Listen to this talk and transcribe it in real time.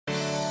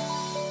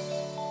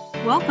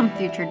Welcome,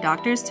 future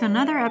doctors, to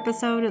another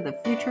episode of the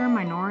Future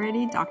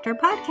Minority Doctor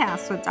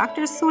Podcast with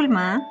Dr.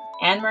 Zulma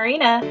and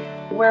Marina,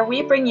 where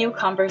we bring you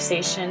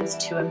conversations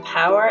to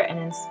empower and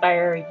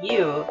inspire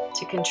you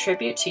to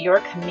contribute to your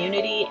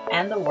community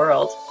and the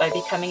world by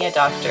becoming a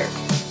doctor.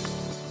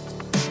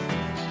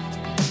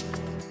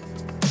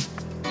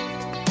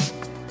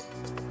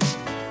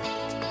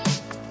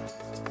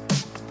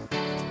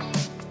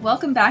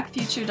 Welcome back,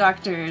 future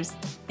doctors.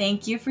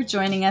 Thank you for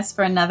joining us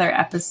for another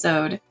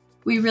episode.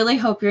 We really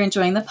hope you're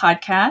enjoying the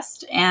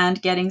podcast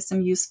and getting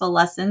some useful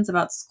lessons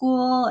about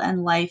school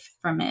and life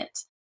from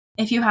it.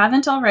 If you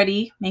haven't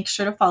already, make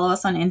sure to follow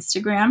us on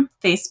Instagram,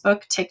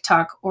 Facebook,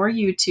 TikTok, or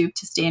YouTube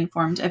to stay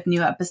informed of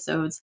new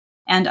episodes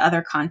and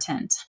other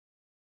content.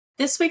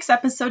 This week's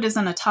episode is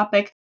on a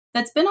topic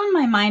that's been on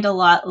my mind a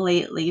lot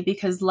lately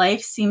because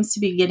life seems to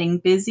be getting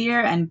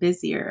busier and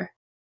busier.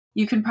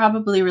 You can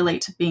probably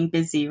relate to being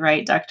busy,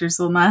 right, Dr.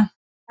 Zulma?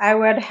 I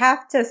would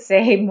have to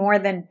say more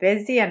than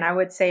busy, and I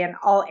would say in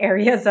all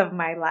areas of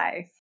my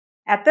life.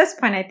 At this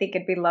point, I think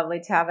it'd be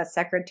lovely to have a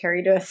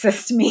secretary to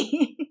assist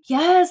me.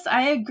 Yes,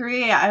 I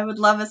agree. I would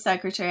love a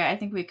secretary. I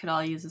think we could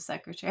all use a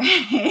secretary.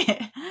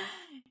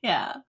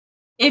 Yeah.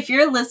 If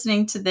you're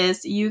listening to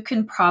this, you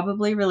can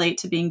probably relate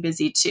to being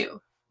busy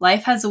too.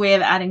 Life has a way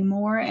of adding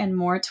more and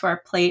more to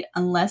our plate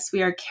unless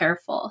we are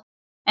careful,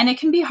 and it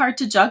can be hard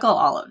to juggle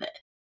all of it.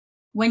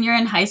 When you're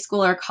in high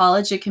school or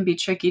college, it can be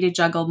tricky to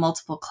juggle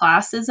multiple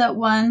classes at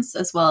once,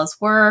 as well as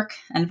work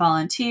and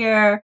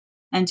volunteer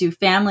and do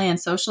family and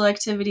social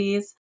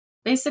activities.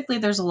 Basically,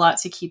 there's a lot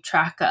to keep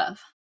track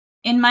of.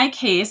 In my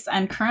case,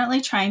 I'm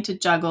currently trying to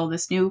juggle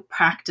this new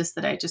practice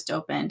that I just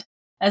opened,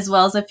 as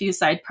well as a few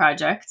side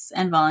projects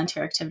and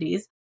volunteer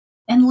activities.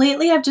 And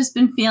lately, I've just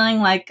been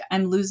feeling like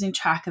I'm losing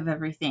track of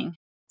everything.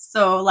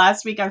 So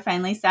last week, I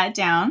finally sat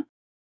down.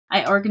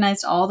 I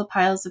organized all the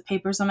piles of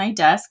papers on my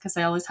desk because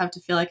I always have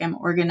to feel like I'm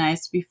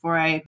organized before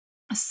I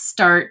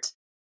start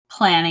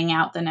planning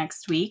out the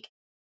next week.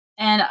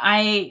 And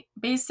I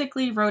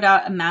basically wrote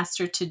out a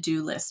master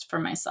to-do list for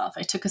myself.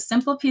 I took a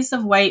simple piece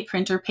of white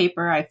printer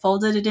paper. I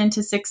folded it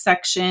into 6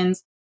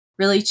 sections,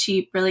 really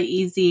cheap, really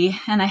easy.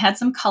 And I had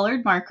some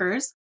colored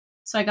markers.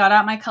 So I got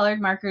out my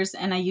colored markers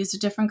and I used a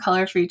different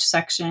color for each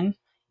section.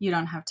 You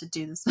don't have to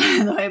do this,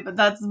 by the way, but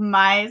that's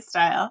my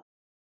style.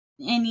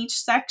 In each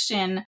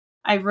section,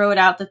 I wrote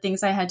out the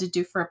things I had to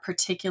do for a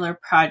particular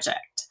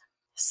project.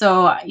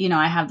 So,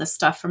 I have the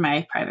stuff for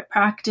my private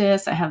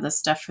practice. I have the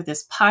stuff for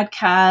this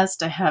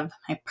podcast. I have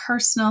my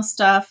personal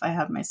stuff. I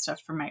have my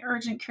stuff for my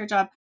urgent care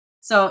job.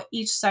 So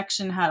each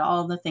section had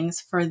all the things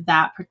for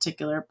that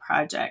particular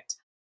project.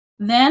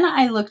 Then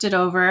I looked it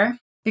over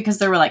because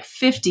there were like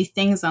 50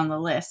 things on the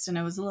list and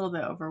it was a little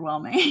bit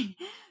overwhelming.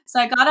 So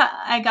I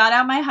got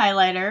out my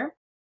highlighter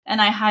and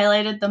I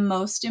highlighted the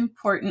most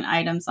important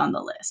items on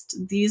the list.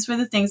 These were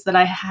the things that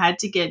I had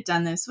to get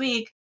done this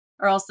week,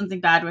 or else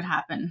something bad would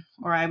happen,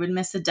 or I would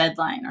miss a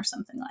deadline or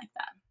something like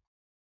that.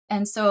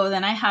 And so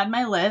then I had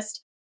my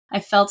list.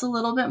 I felt a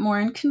little bit more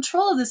in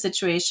control of the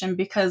situation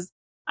because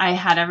I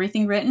had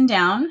everything written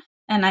down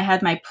and I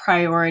had my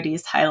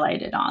priorities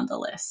highlighted on the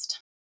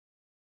list.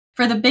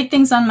 For the big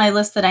things on my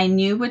list that I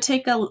knew would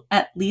take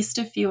at least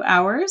a few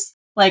hours,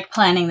 like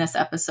planning this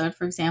episode,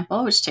 for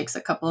example, which takes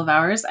a couple of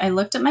hours, I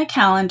looked at my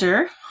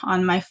calendar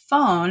on my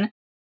phone,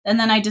 and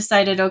then I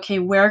decided, okay,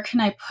 where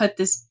can I put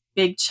this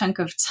big chunk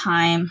of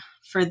time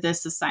for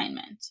this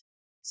assignment?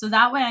 So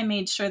that way I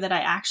made sure that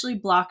I actually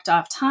blocked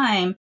off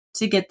time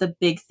to get the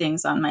big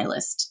things on my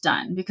list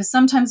done. Because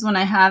sometimes when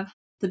I have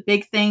the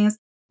big things,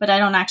 but I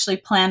don't actually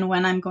plan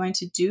when I'm going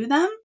to do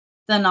them,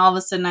 then all of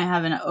a sudden I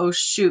have an oh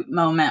shoot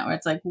moment where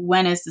it's like,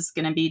 when is this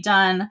going to be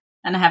done?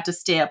 And I have to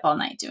stay up all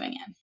night doing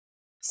it.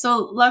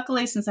 So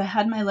luckily, since I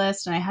had my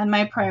list and I had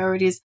my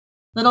priorities,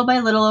 little by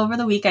little over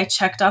the week, I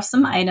checked off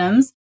some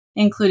items,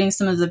 including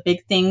some of the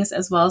big things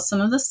as well as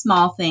some of the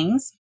small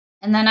things.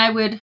 And then I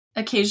would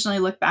occasionally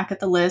look back at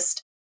the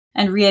list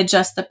and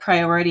readjust the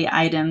priority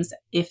items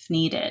if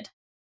needed.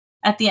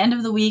 At the end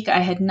of the week, I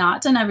had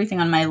not done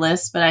everything on my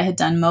list, but I had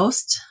done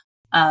most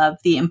of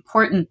the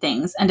important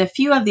things and a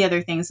few of the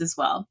other things as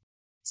well.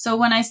 So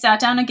when I sat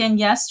down again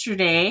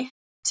yesterday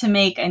to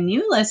make a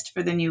new list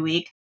for the new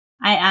week,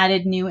 I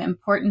added new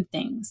important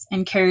things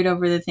and carried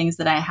over the things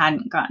that I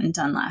hadn't gotten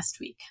done last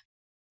week.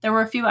 There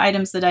were a few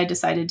items that I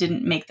decided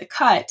didn't make the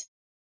cut,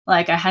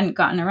 like I hadn't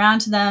gotten around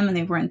to them and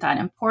they weren't that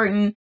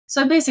important.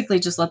 So I basically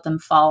just let them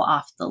fall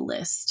off the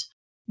list.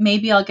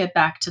 Maybe I'll get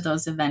back to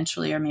those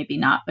eventually or maybe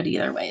not, but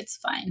either way, it's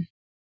fine.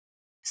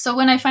 So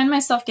when I find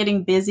myself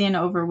getting busy and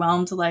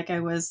overwhelmed like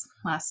I was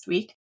last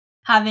week,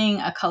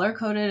 having a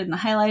color-coded and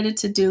highlighted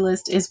to-do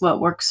list is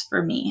what works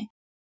for me.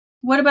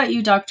 What about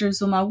you, Dr.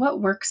 Zulma?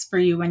 What works for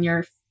you when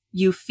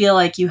you feel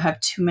like you have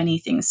too many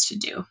things to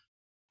do?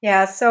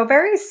 Yeah, so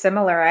very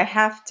similar. I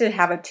have to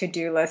have a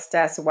to-do list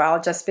as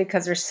well, just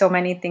because there's so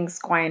many things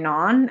going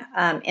on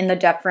in the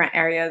different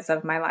areas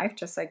of my life,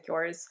 just like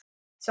yours.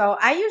 So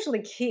I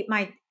usually keep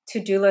my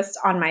to-do list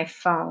on my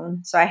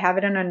phone. So I have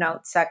it in a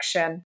note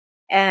section.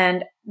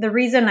 And the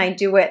reason I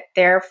do it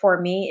there for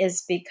me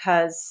is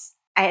because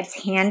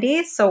it's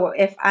handy. So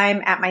if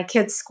I'm at my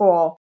kid's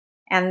school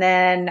and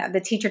then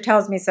the teacher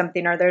tells me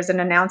something or there's an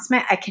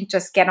announcement, I can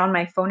just get on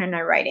my phone and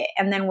I write it.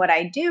 And then what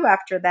I do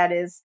after that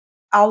is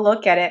I'll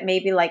look at it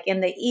maybe like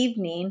in the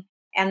evening,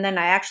 and then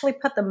I actually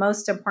put the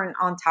most important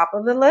on top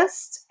of the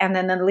list, and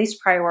then the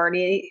least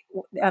priority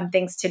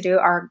things to do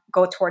are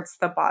go towards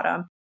the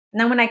bottom. And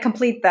then when I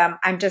complete them,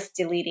 I'm just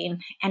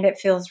deleting, and it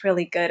feels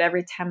really good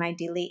every time I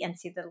delete and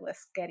see the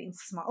list getting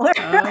smaller.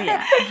 Oh,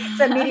 yeah. It's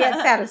immediate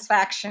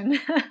satisfaction.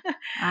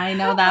 I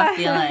know that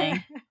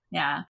feeling.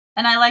 Yeah.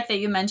 And I like that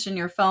you mentioned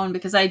your phone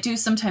because I do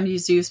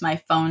sometimes use my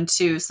phone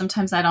too.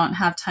 Sometimes I don't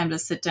have time to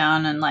sit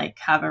down and like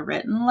have a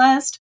written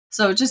list.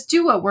 So just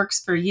do what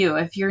works for you.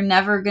 If you're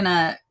never going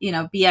to,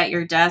 be at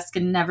your desk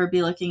and never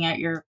be looking at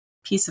your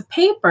piece of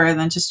paper,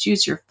 then just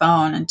use your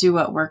phone and do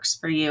what works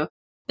for you.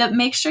 But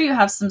make sure you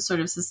have some sort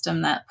of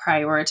system that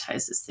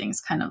prioritizes things,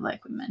 kind of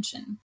like we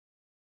mentioned.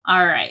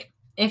 All right.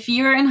 If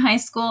you're in high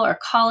school or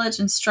college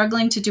and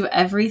struggling to do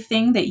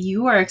everything that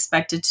you are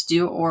expected to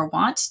do or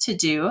want to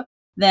do,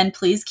 then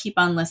please keep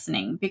on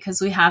listening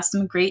because we have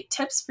some great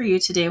tips for you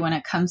today when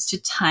it comes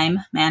to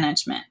time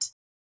management.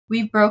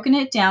 We've broken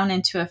it down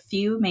into a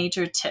few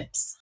major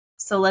tips.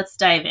 So let's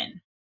dive in.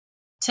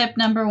 Tip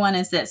number 1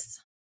 is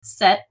this: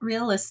 set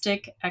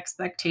realistic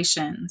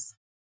expectations.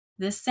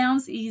 This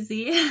sounds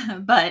easy,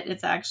 but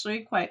it's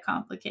actually quite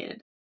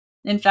complicated.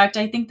 In fact,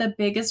 I think the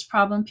biggest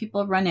problem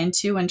people run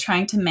into when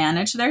trying to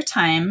manage their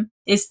time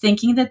is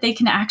thinking that they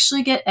can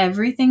actually get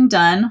everything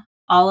done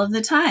all of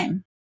the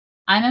time.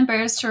 I'm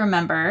embarrassed to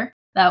remember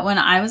that when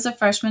I was a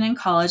freshman in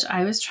college,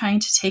 I was trying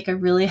to take a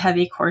really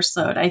heavy course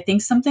load. I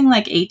think something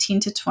like 18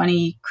 to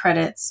 20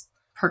 credits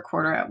per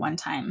quarter at one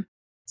time.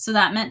 So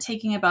that meant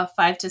taking about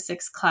 5 to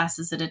 6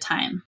 classes at a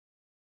time.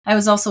 I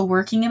was also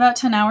working about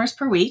 10 hours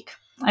per week.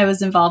 I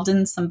was involved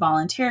in some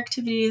volunteer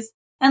activities.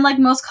 And like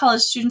most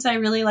college students, I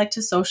really like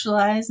to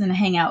socialize and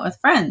hang out with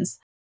friends.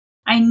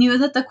 I knew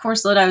that the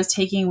course load I was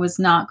taking was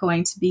not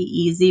going to be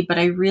easy, but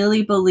I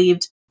really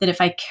believed that if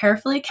I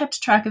carefully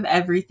kept track of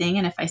everything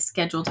and if I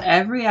scheduled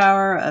every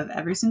hour of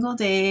every single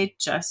day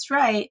just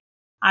right,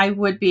 I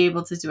would be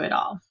able to do it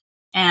all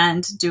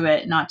and do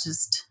it not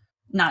just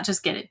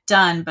get it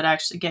done, but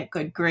actually get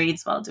good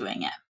grades while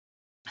doing it.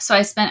 So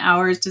I spent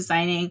hours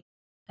designing.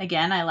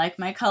 Again, I like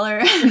my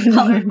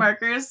colored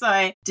markers. So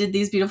I did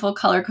these beautiful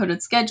color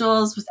coded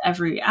schedules with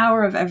every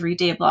hour of every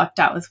day blocked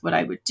out with what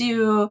I would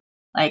do,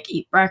 like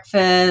eat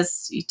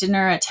breakfast, eat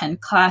dinner,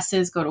 attend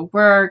classes, go to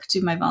work, do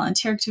my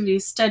volunteer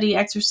activities, study,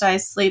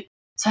 exercise, sleep.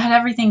 So I had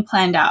everything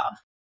planned out.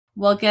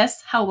 Well,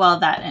 guess how well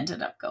that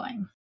ended up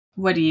going.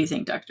 What do you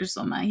think, Dr.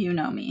 Zulma? You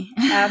know me.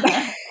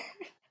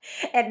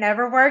 It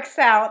never works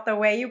out the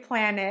way you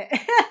plan it.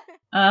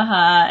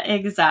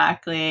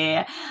 Exactly.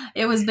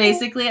 It was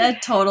basically a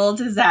total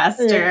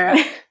disaster.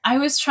 Yeah. I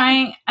was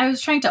trying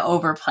to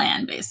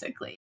overplan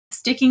basically.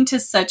 Sticking to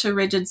such a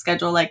rigid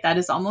schedule like that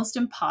is almost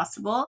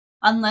impossible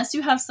unless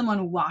you have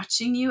someone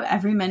watching you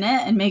every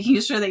minute and making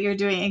sure that you're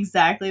doing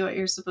exactly what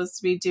you're supposed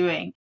to be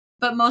doing.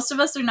 But most of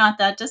us are not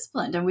that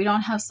disciplined and we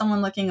don't have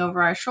someone looking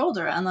over our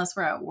shoulder unless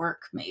we're at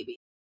work maybe.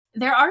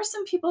 There are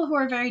some people who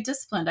are very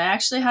disciplined. I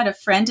actually had a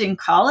friend in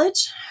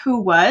college who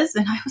was,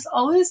 and I was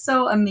always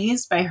so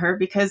amazed by her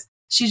because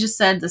she just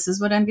said, "This is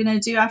what I'm going to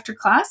do after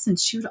class." And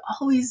she would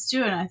always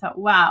do it. And I thought,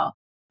 wow,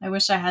 I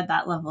wish I had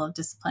that level of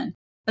discipline.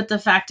 But the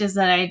fact is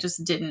that I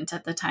just didn't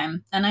at the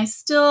time. And I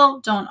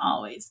still don't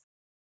always.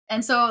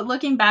 And so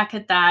looking back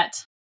at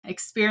that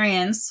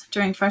experience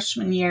during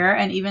freshman year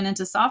and even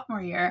into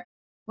sophomore year,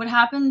 what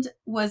happened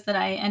was that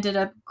I ended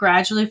up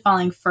gradually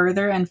falling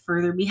further and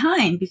further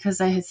behind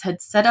because I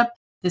had set up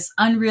this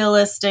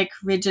unrealistic,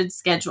 rigid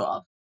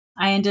schedule.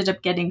 I ended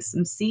up getting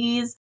some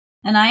C's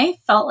and I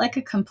felt like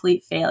a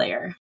complete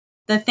failure.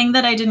 The thing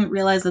that I didn't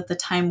realize at the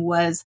time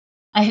was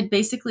I had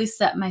basically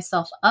set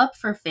myself up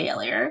for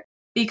failure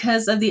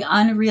because of the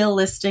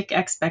unrealistic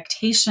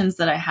expectations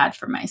that I had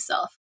for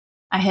myself.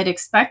 I had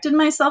expected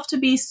myself to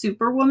be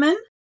Superwoman.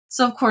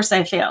 So of course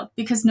I failed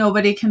because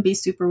nobody can be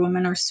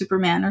Superwoman or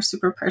Superman or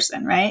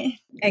Superperson, right?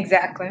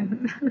 Exactly.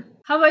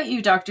 How about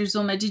you, Dr.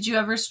 Zulma? Did you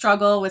ever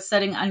struggle with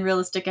setting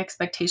unrealistic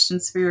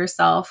expectations for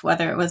yourself,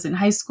 whether it was in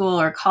high school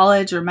or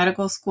college or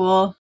medical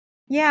school?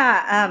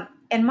 Yeah,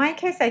 in my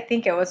case, I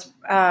think it was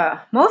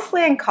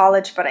mostly in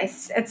college, but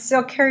it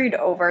still carried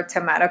over to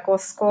medical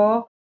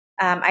school.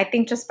 I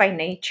think just by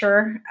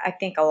nature, I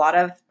think a lot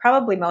of,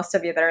 probably most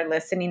of you that are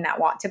listening that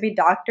want to be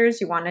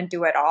doctors, you want to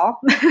do it all.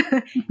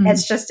 Mhm.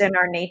 It's just in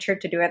our nature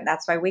to do it.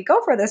 That's why we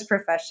go for this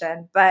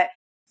profession. But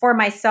for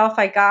myself,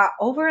 I got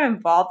over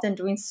involved in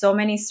doing so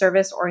many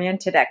service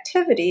oriented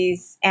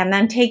activities and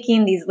then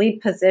taking these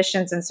lead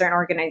positions in certain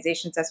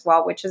organizations as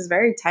well, which is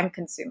very time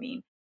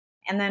consuming.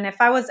 And then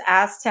if I was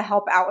asked to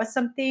help out with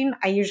something,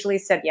 I usually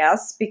said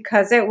yes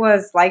because it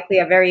was likely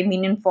a very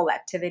meaningful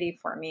activity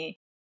for me.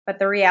 But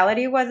the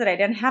reality was that I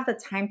didn't have the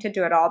time to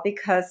do it all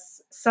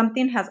because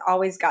something has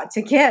always got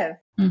to give.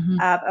 Mhm.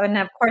 And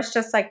of course,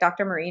 just like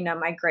Dr. Marina,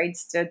 my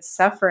grades did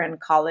suffer in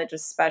college,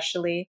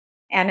 especially.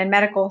 And in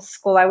medical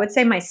school, I would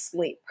say my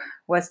sleep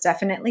was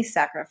definitely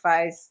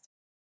sacrificed.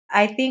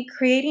 I think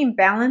creating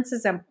balance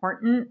is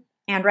important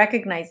and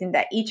recognizing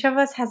that each of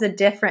us has a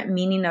different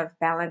meaning of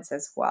balance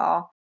as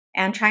well,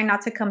 and trying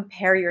not to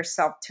compare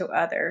yourself to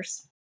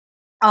others.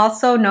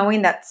 Also,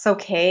 knowing that it's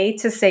okay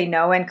to say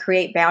no and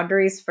create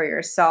boundaries for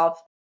yourself.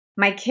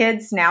 My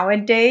kids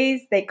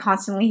nowadays, they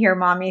constantly hear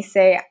mommy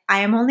say, I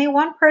am only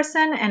one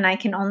person and I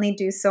can only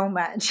do so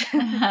much.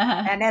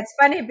 And it's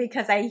funny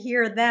because I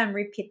hear them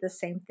repeat the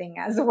same thing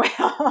as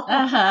well.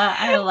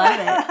 I love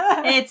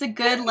it. It's a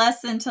good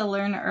lesson to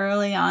learn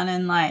early on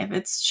in life.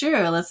 It's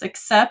true. Let's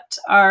accept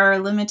our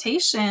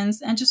limitations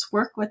and just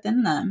work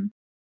within them.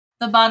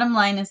 The bottom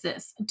line is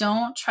this: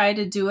 don't try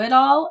to do it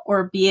all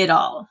or be it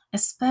all,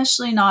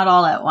 especially not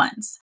all at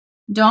once.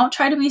 Don't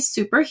try to be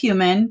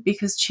superhuman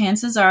because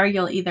chances are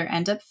you'll either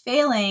end up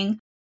failing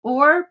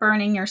or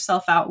burning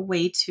yourself out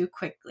way too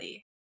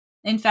quickly.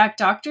 In fact,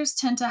 doctors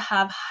tend to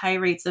have high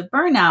rates of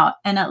burnout,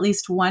 and at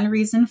least one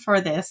reason for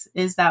this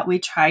is that we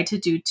try to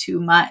do too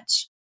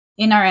much.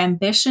 In our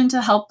ambition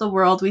to help the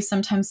world, we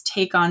sometimes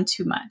take on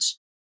too much.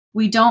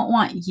 We don't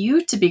want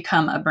you to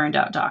become a burned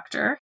out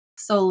doctor.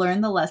 So learn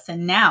the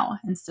lesson now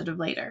instead of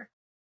later.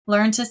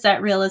 Learn to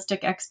set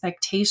realistic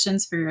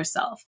expectations for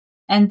yourself.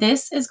 And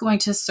this is going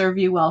to serve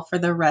you well for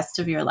the rest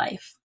of your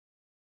life.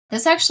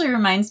 This actually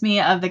reminds me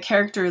of the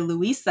character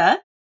Luisa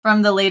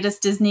from the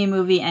latest Disney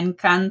movie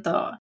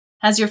Encanto.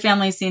 Has your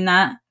family seen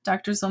that,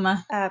 Dr.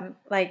 Zulma?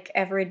 Like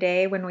every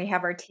day when we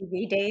have our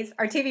TV days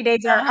are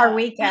our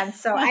weekends.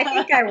 So I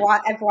think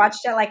I've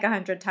watched it like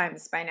 100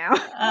 times by now.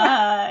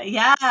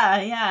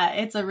 Yeah.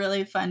 It's a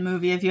really fun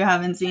movie if you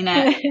haven't seen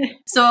it.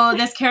 So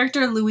this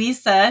character,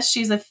 Luisa,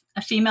 she's a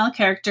female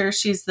character.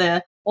 She's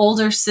the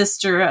older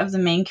sister of the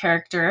main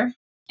character.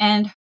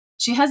 And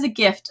she has a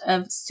gift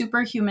of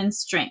superhuman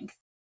strength.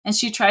 And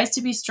she tries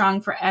to be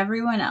strong for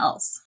everyone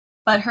else.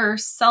 But her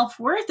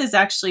self-worth is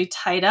actually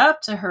tied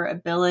up to her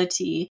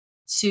ability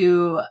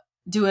to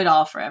do it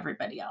all for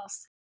everybody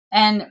else.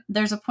 And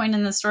there's a point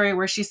in the story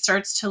where she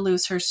starts to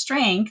lose her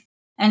strength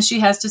and she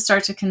has to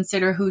start to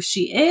consider who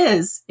she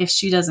is if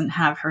she doesn't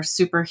have her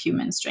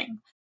superhuman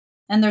strength.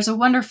 And there's a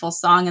wonderful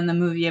song in the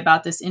movie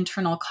about this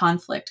internal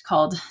conflict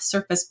called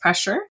Surface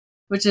Pressure,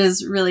 which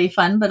is really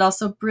fun, but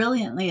also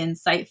brilliantly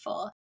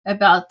insightful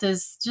about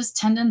this just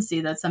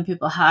tendency that some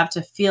people have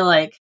to feel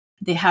like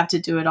they have to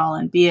do it all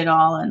and be it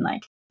all and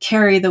like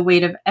carry the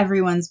weight of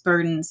everyone's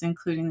burdens,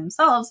 including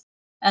themselves,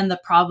 and the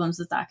problems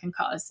that that can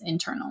cause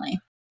internally.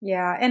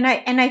 Yeah, and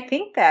I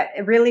think that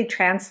it really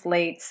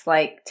translates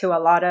like to a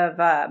lot of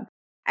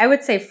I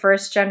would say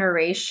first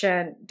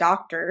generation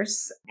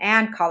doctors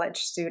and college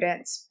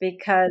students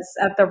because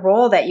of the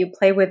role that you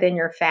play within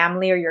your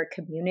family or your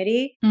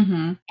community.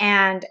 Mm-hmm.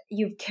 And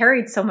you've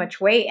carried so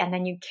much weight and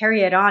then you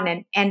carry it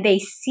on and they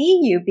see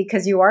you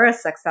because you are a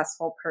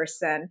successful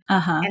person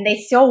Uh-huh. and they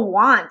still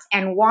want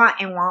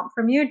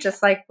from you,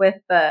 just like with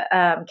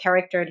the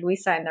character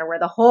Luisa in there, where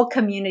the whole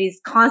community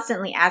is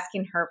constantly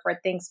asking her for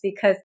things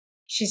because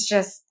she's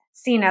just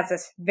seen as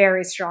this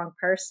very strong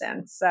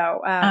person.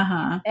 So,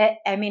 Uh-huh.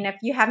 I mean, if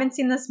you haven't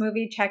seen this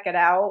movie, check it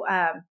out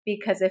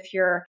because if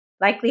you're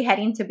likely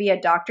heading to be a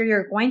doctor,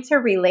 you're going to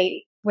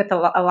relate with a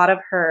lot of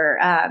her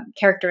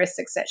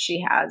characteristics that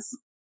she has.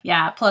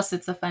 Yeah, plus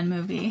it's a fun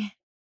movie.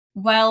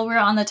 While we're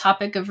on the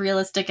topic of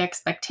realistic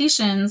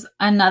expectations,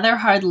 another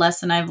hard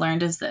lesson I've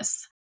learned is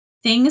this: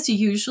 things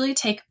usually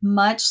take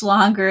much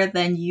longer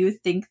than you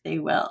think they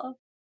will.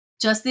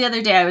 Just the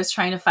other day, I was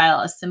trying to file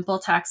a simple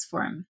tax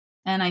form,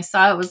 and I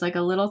saw it was like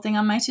a little thing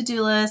on my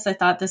to-do list. I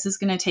thought this is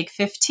going to take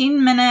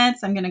 15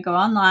 minutes. I'm going to go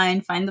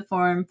online, find the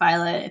form,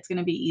 file it. It's going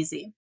to be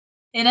easy.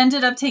 It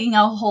ended up taking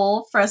a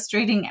whole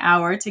frustrating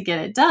hour to get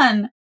it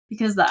done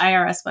because the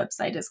IRS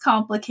website is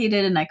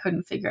complicated and I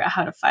couldn't figure out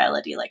how to file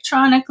it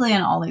electronically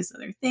and all these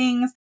other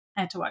things.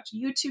 I had to watch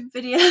YouTube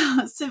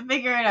videos to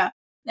figure it out.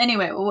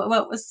 Anyway,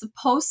 what was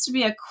supposed to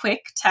be a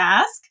quick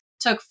task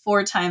took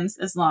 4 times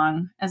as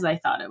long as I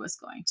thought it was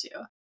going to.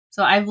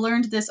 So I've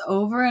learned this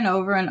over and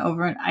over and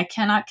over, and I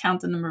cannot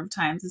count the number of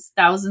times. It's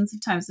thousands of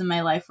times in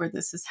my life where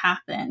this has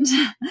happened.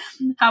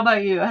 How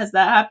about you? Has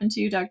that happened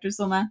to you, Dr.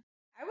 Zulma?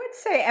 I would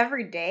say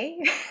every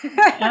day.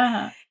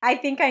 Uh-huh. I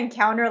think I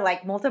encounter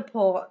like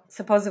multiple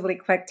supposedly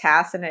quick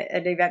tasks and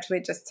it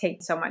eventually just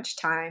takes so much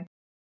time.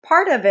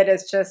 Part of it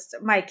is just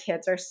my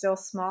kids are still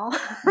small.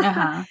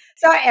 Uh-huh.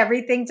 So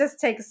everything just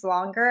takes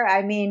longer.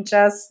 I mean,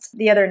 just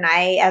the other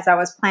night as I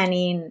was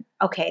planning,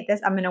 okay,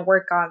 this I'm going to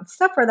work on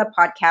stuff for the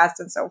podcast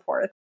and so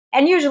forth.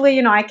 And usually,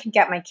 I can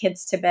get my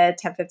kids to bed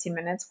 10, 15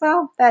 minutes.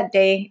 Well, that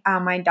day,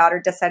 my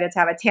daughter decided to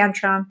have a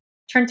tantrum,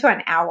 turned to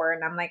an hour.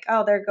 And I'm like,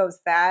 oh, there goes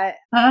that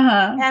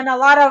Uh-huh. and a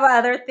lot of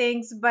other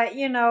things. But,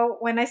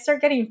 when I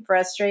start getting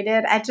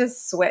frustrated, I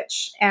just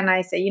switch and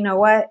I say, you know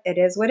what? It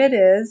is what it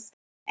is.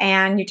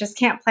 And you just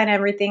can't plan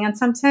everything. And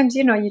sometimes,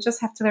 you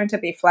just have to learn to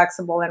be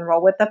flexible and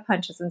roll with the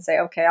punches and say,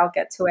 okay, I'll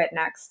get to it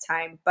next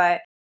time.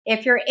 But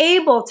if you're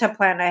able to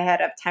plan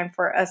ahead of time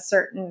for a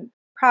certain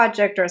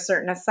project or a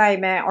certain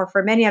assignment, or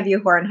for many of you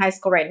who are in high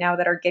school right now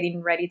that are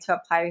getting ready to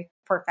apply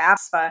for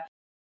FAFSA,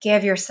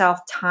 give yourself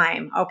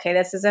time. Okay,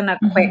 this isn't a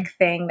quick Mhm.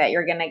 thing that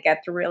you're going to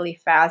get through really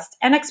fast,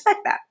 and expect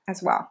that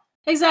as well.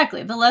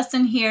 Exactly. The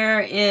lesson here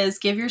is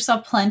give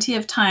yourself plenty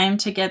of time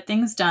to get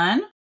things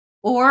done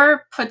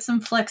or put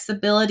some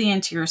flexibility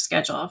into your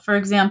schedule. For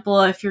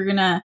example, if you're going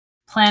to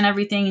plan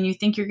everything and you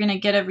think you're going to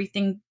get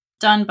everything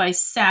done by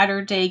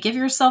Saturday, give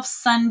yourself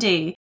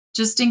Sunday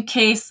just in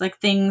case like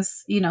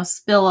things,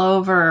 spill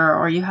over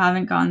or you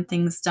haven't gotten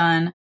things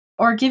done.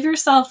 Or give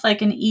yourself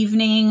like an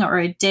evening or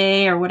a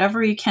day or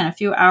whatever you can, a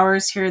few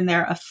hours here and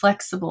there, a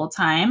flexible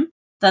time.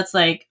 That's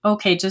like,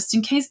 okay, just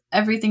in case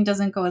everything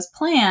doesn't go as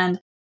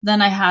planned,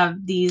 then I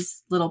have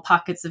these little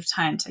pockets of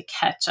time to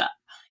catch up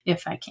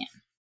if I can.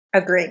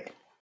 Agreed.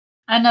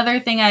 Another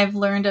thing I've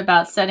learned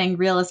about setting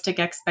realistic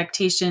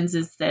expectations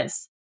is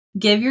this: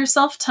 give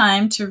yourself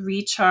time to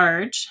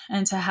recharge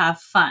and to have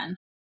fun.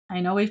 I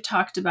know we've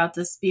talked about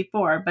this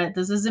before, but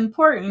this is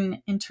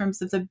important in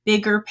terms of the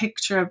bigger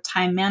picture of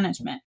time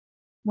management.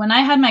 When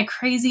I had my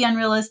crazy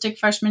unrealistic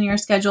freshman year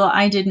schedule,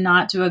 I did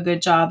not do a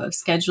good job of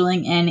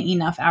scheduling in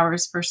enough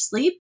hours for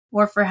sleep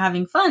or for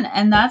having fun.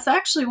 And that's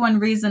actually one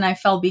reason I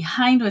fell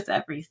behind with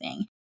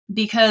everything.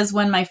 Because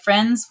when my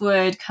friends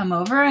would come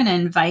over and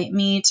invite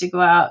me to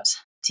go out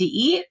to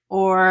eat,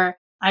 or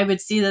I would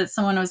see that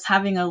someone was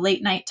having a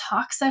late night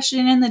talk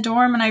session in the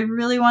dorm and I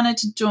really wanted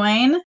to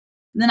join,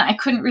 then I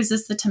couldn't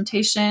resist the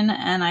temptation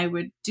and I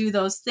would do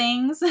those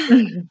things.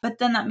 But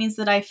then that means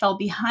that I fell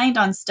behind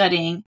on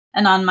studying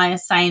and on my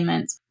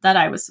assignments that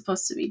I was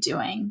supposed to be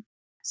doing.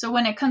 So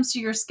when it comes to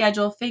your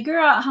schedule, figure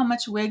out how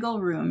much wiggle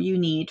room you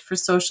need for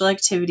social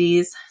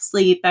activities,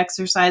 sleep,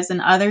 exercise,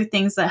 and other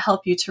things that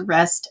help you to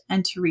rest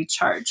and to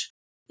recharge.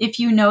 If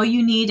you know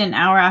you need an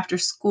hour after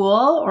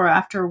school or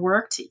after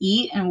work to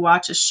eat and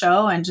watch a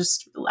show and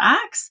just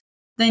relax,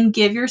 then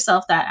give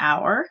yourself that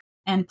hour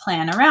and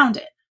plan around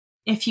it.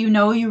 If you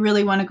know you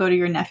really want to go to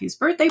your nephew's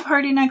birthday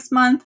party next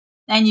month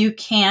and you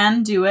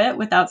can do it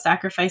without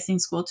sacrificing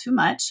school too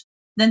much,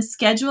 then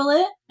schedule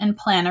it and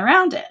plan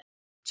around it.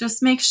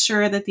 Just make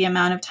sure that the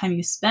amount of time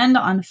you spend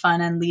on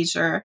fun and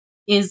leisure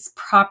is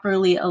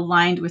properly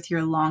aligned with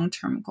your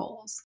long-term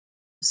goals.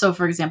 So,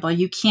 for example,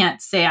 you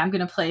can't say, I'm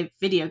going to play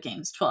video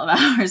games 12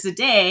 hours a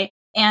day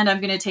and I'm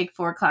going to take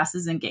 4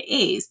 classes and get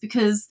A's,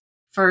 because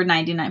for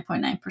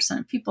 99.9%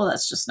 of people,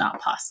 that's just not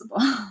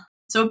possible.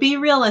 So be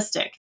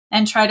realistic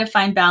and try to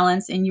find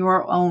balance in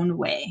your own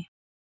way.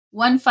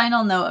 One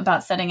final note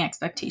about setting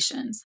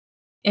expectations.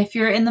 If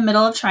you're in the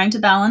middle of trying to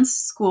balance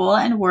school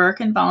and work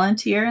and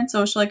volunteer and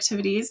social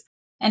activities,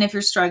 and if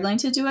you're struggling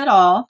to do it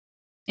all,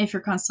 if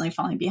you're constantly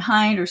falling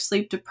behind or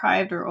sleep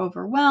deprived or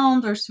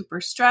overwhelmed or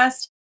super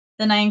stressed,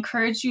 then I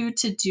encourage you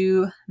to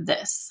do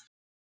this.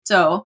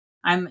 So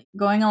I'm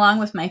going along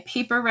with my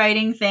paper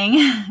writing thing.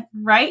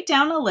 Write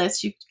down a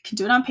list. You can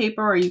do it on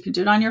paper or you can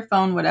do it on your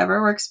phone, whatever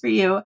works for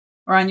you,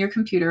 or on your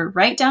computer.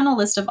 Write down a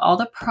list of all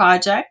the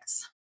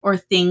projects or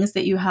things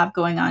that you have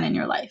going on in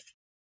your life.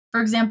 For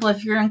example,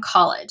 if you're in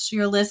college,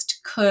 your list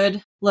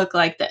could look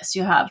like this.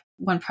 You have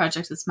one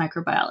project that's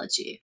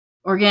microbiology,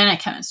 organic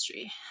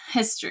chemistry,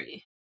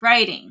 history,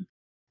 writing,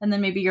 and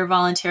then maybe your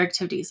volunteer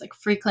activities like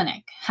free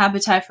clinic,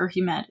 Habitat for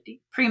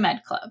Humanity,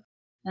 pre-med club,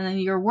 and then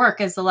your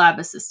work as a lab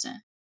assistant.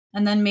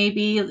 And then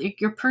maybe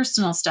like your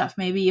personal stuff.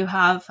 Maybe you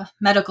have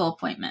medical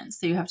appointments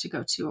that you have to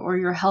go to, or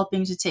you're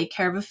helping to take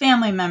care of a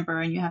family member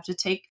and you have to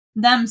take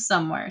them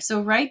somewhere.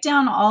 So write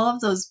down all of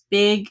those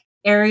big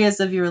areas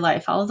of your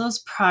life, all of those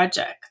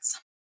projects,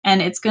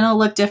 and it's going to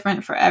look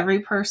different for every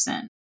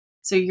person.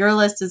 So your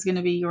list is going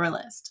to be your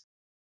list.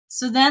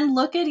 So then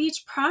look at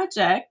each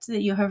project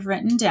that you have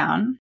written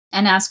down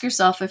and ask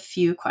yourself a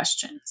few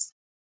questions.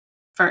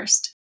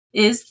 First,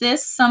 is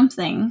this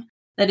something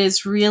that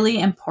is really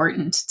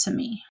important to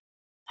me?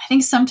 I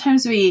think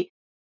sometimes we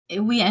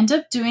end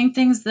up doing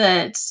things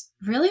that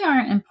really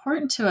aren't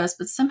important to us,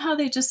 but somehow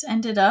they just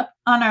ended up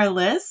on our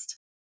list.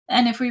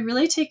 And if we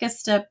really take a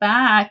step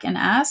back and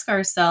ask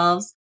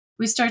ourselves,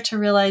 we start to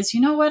realize, you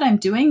know what, I'm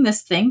doing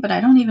this thing, but I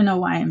don't even know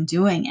why I'm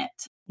doing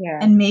it. Yeah.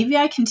 And maybe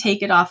I can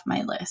take it off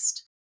my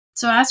list.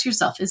 So ask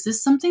yourself, is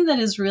this something that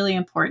is really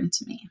important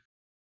to me?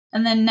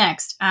 And then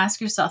next,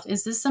 ask yourself,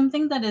 is this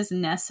something that is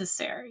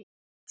necessary?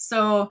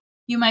 So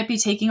you might be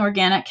taking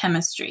organic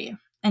chemistry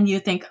and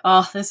you think,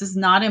 oh, this is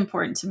not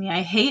important to me.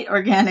 I hate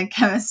organic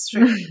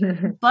chemistry.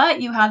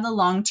 But you have the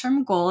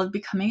long-term goal of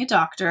becoming a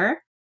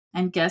doctor.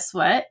 And guess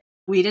what?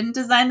 We didn't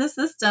design the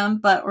system,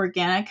 but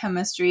organic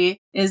chemistry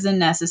is a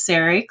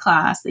necessary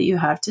class that you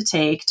have to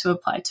take to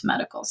apply to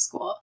medical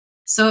school.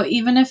 So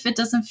even if it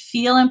doesn't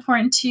feel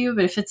important to you,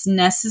 but if it's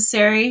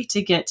necessary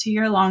to get to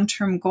your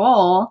long-term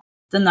goal,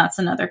 then that's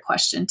another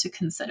question to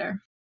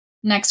consider.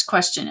 Next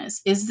question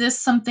is this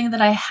something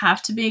that I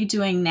have to be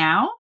doing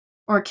now,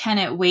 or can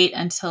it wait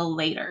until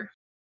later?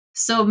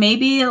 So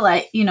maybe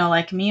like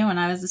me when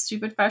I was a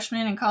stupid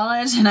freshman in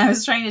college and I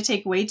was trying to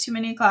take way too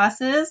many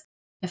classes,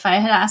 if I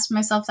had asked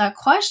myself that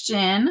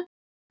question,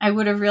 I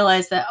would have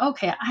realized that,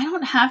 okay, I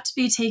don't have to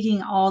be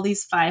taking all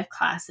these 5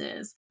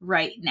 classes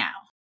right now.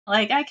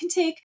 Like I can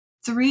take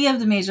 3 of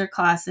the major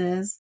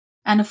classes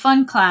and a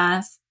fun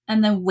class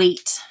and then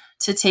wait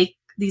to take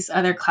these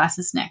other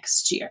classes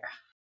next year.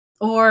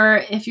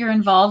 Or if you're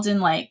involved in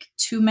like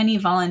too many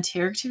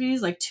volunteer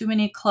activities, like too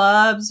many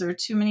clubs or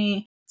too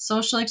many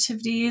social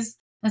activities,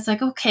 it's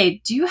like,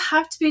 okay, do you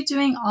have to be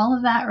doing all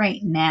of that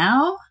right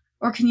now?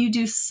 Or can you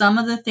do some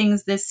of the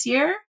things this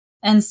year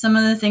and some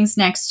of the things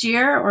next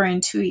year or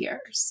in 2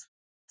 years?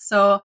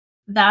 So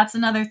that's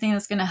another thing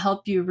that's going to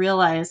help you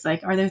realize,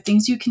 like, are there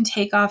things you can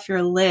take off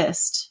your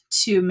list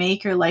to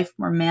make your life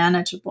more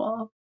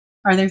manageable?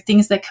 Are there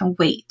things that can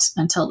wait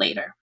until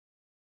later?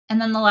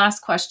 And then the last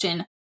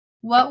question,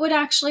 what would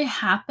actually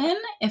happen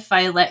if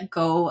I let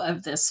go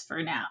of this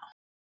for now?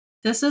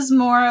 This is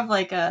more of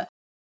like a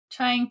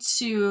trying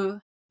to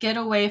get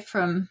away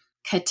from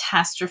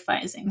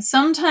catastrophizing.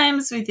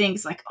 Sometimes we think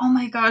it's like, oh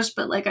my gosh,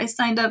 but like I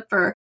signed up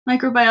for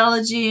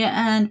microbiology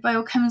and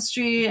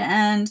biochemistry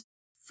and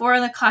 4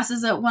 of the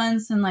classes at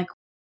once. And like,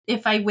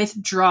 if I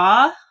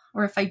withdraw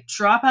or if I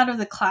drop out of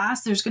the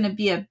class, there's going to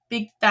be a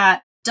big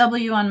fat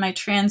W on my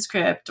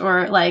transcript,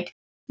 or like,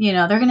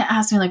 they're going to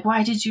ask me like,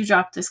 why did you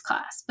drop this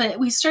class? But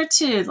we start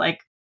to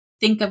like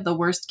think of the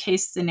worst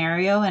case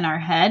scenario in our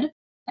head.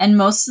 And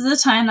most of the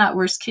time, that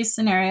worst case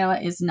scenario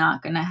is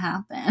not going to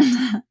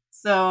happen.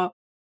 So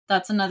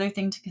that's another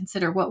thing to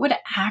consider. What would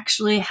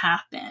actually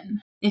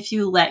happen if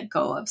you let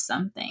go of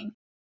something?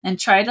 And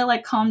try to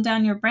like calm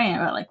down your brain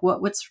about like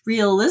what's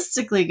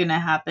realistically going to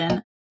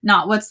happen,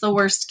 not what's the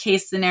worst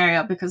case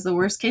scenario, because the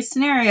worst case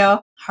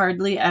scenario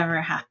hardly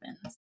ever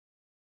happens.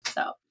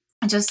 So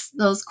just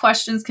those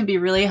questions can be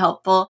really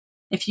helpful.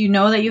 If you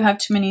know that you have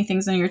too many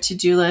things on your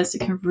to-do list, it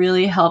can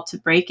really help to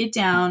break it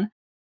down,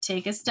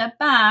 take a step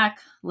back,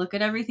 look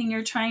at everything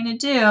you're trying to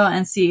do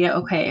and see,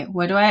 okay,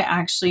 what do I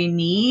actually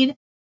need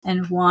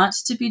and want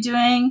to be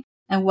doing,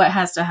 and what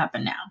has to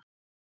happen now?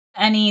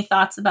 Any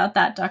thoughts about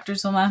that, Dr.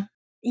 Zulma?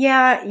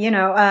 Yeah,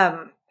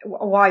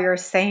 while you're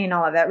saying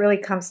all of that, really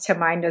comes to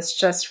mind is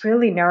just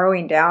really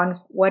narrowing down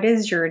what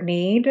is your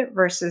need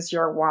versus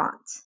your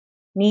want.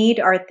 Need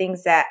are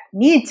things that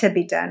need to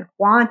be done.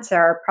 Want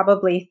are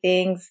probably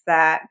things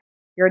that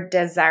you're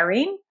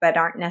desiring but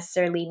aren't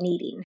necessarily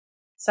needing.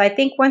 So I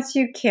think once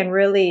you can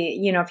really,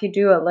 if you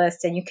do a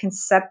list and you can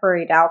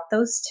separate out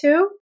those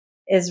two,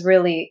 is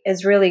really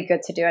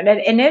good to do. And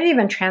it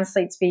even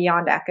translates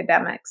beyond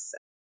academics.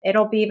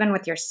 It'll be even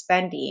with your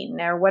spending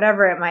or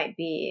whatever it might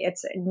be.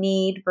 It's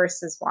need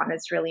versus want.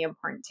 It's really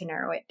important to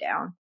narrow it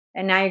down.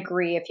 And I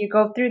agree. If you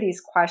go through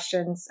these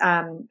questions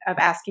of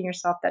asking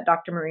yourself that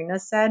Dr. Marina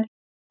said,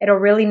 it'll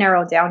really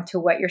narrow down to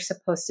what you're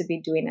supposed to be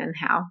doing and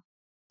how.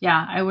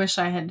 Yeah, I wish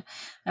I'd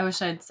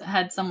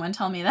had someone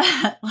tell me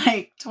that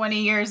like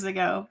 20 years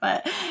ago,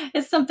 but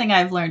it's something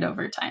I've learned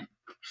over time.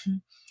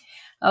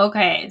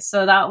 Okay,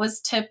 so that was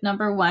tip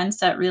number 1,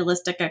 set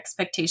realistic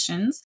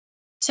expectations.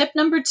 Tip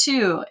number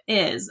 2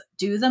 is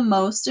do the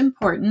most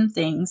important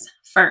things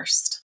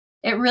first.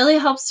 It really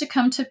helps to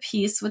come to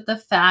peace with the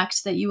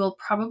fact that you will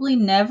probably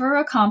never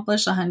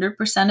accomplish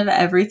 100% of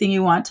everything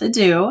you want to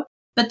do,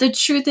 but the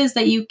truth is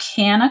that you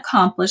can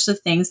accomplish the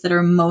things that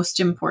are most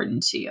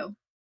important to you.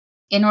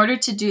 In order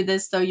to do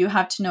this, though, you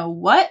have to know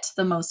what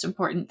the most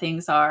important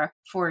things are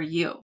for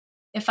you.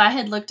 If I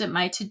had looked at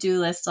my to-do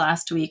list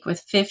last week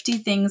with 50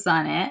 things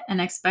on it and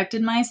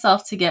expected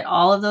myself to get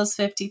all of those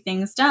 50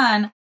 things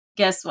done,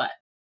 guess what?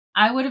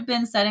 I would have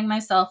been setting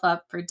myself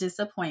up for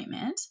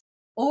disappointment,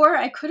 or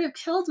I could have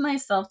killed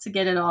myself to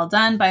get it all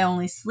done by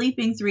only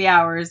sleeping 3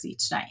 hours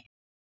each night.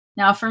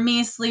 Now, for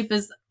me, sleep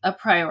is a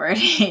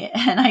priority,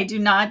 and I do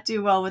not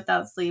do well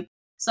without sleep,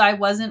 so I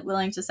wasn't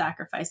willing to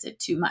sacrifice it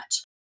too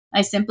much.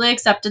 I simply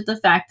accepted the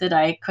fact that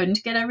I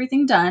couldn't get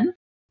everything done.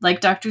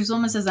 Like Dr.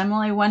 Zulma says, I'm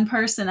only one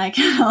person. I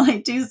can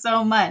only do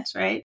so much,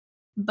 right?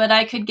 But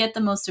I could get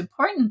the most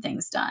important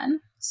things done.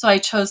 So I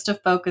chose to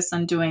focus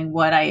on doing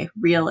what I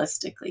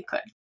realistically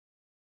could.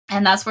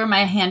 And that's where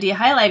my handy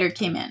highlighter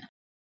came in.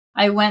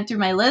 I went through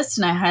my list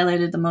and I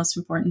highlighted the most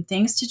important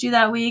things to do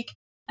that week.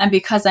 And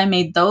because I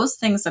made those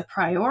things a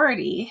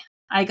priority,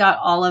 I got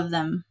all of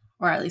them,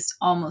 or at least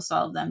almost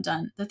all of them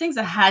done. The things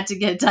that had to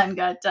get done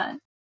got done.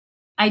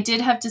 I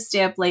did have to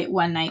stay up late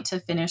one night to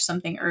finish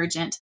something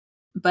urgent,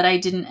 but I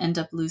didn't end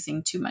up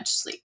losing too much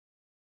sleep.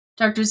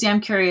 Dr. Z,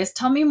 I'm curious,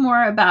 tell me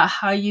more about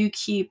how you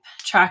keep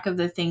track of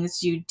the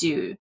things you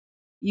do.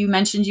 You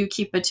mentioned you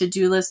keep a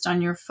to-do list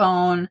on your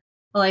phone,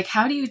 but like,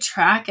 how do you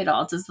track it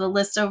all? Does the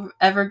list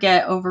ever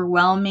get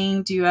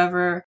overwhelming? Do you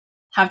ever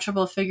have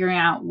trouble figuring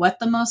out what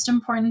the most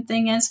important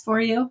thing is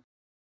for you?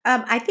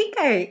 I think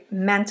I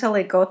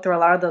mentally go through a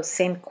lot of those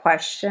same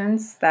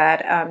questions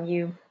that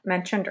you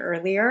mentioned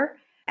earlier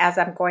as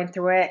I'm going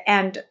through it.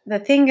 And the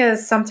thing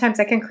is,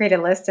 sometimes I can create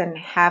a list and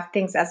have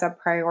things as a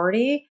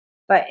priority,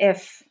 but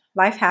if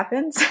life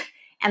happens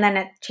and then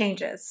it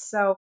changes.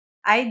 So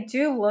I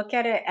do look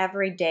at it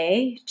every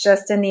day,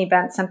 just in the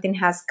event something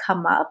has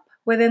come up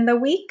within the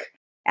week,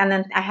 and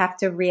then I have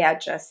to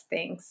readjust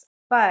things.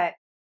 But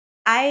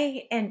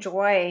I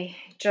enjoy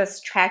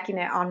just tracking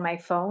it on my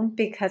phone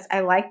because I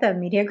like the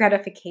immediate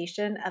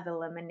gratification of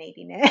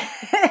eliminating it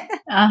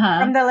Uh-huh.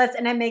 from the list,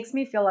 and it makes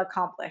me feel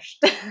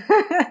accomplished.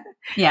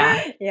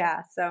 Yeah.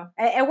 Yeah, so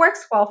it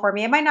works well for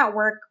me. It might not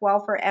work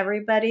well for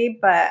everybody,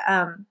 but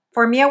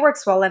for me, it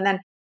works well. And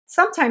then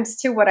sometimes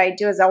too, what I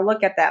do is I'll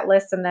look at that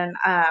list, and then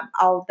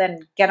I'll then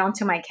get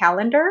onto my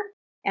calendar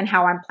and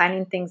how I'm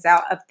planning things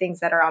out of things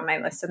that are on my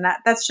list, and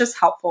that's just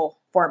helpful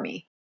for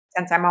me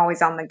since I'm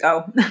always on the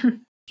go.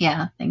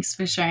 Yeah. Thanks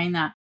for sharing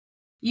that.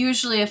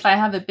 Usually, if I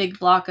have a big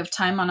block of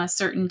time on a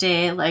certain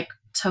day, like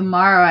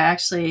tomorrow, I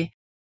actually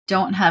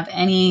don't have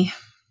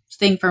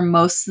anything for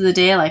most of the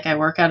day. Like I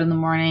work out in the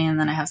morning and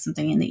then I have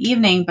something in the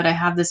evening, but I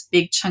have this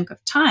big chunk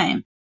of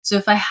time. So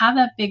if I have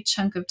that big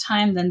chunk of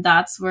time, then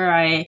that's where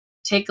I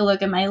take a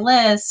look at my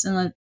list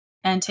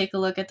and take a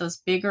look at those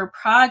bigger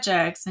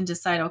projects and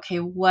decide, okay,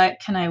 what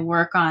can I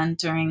work on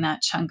during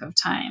that chunk of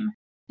time?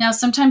 Now,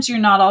 sometimes you're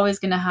not always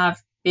going to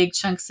have big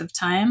chunks of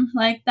time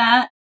like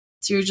that.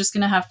 So you're just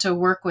going to have to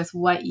work with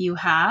what you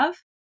have.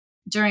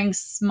 During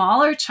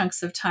smaller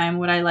chunks of time,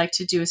 what I like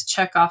to do is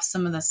check off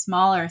some of the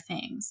smaller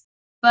things.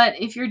 But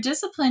if you're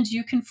disciplined,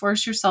 you can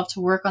force yourself to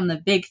work on the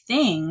big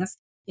things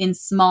in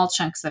small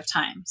chunks of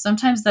time.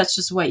 Sometimes that's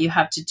just what you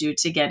have to do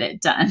to get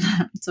it done.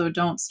 So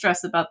don't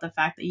stress about the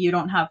fact that you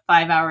don't have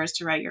 5 hours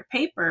to write your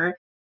paper.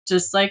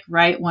 Just like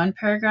write one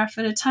paragraph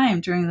at a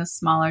time during the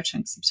smaller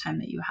chunks of time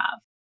that you have.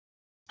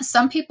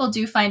 Some people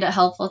do find it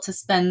helpful to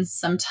spend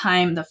some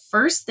time the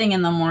first thing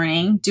in the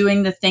morning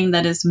doing the thing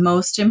that is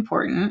most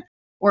important,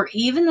 or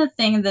even the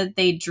thing that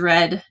they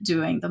dread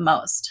doing the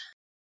most.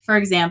 For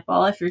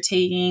example, if you're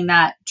taking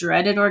that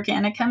dreaded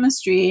organic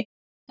chemistry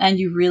and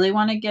you really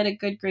want to get a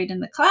good grade in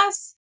the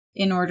class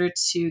in order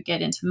to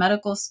get into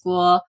medical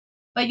school,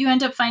 but you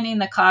end up finding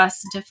the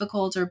class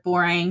difficult or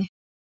boring,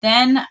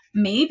 then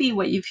maybe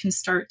what you can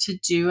start to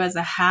do as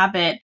a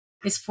habit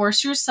is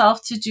force yourself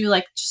to do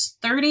like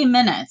just 30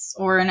 minutes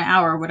or an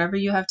hour, whatever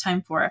you have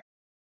time for.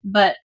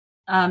 But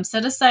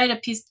set aside a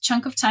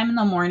chunk of time in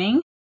the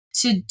morning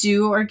to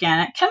do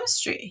organic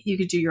chemistry. You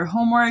could do your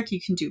homework,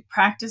 you can do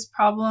practice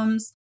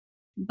problems,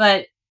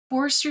 but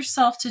force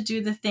yourself to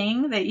do the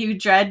thing that you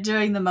dread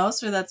doing the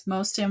most or that's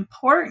most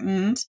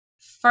important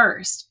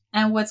first.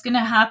 And what's going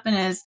to happen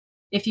is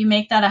if you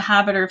make that a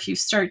habit or if you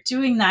start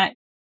doing that,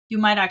 you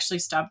might actually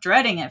stop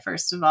dreading it,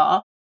 first of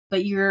all,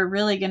 but you're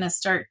really going to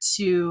start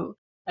to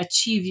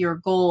achieve your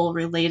goal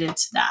related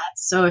to that.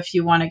 So if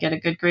you want to get a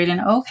good grade in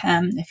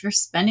OChem, if you're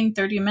spending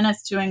 30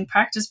 minutes doing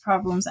practice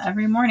problems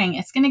every morning,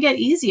 it's going to get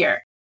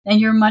easier. And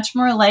you're much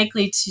more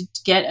likely to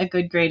get a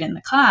good grade in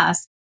the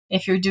class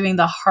if you're doing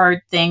the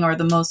hard thing or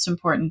the most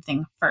important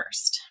thing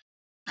first.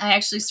 I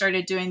actually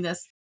started doing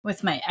this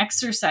with my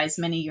exercise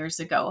many years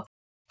ago,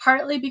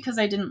 partly because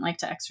I didn't like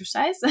to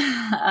exercise.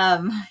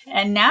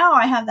 And now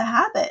I have the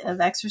habit of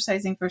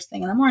exercising first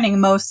thing in the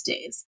morning most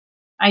days.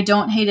 I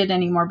don't hate it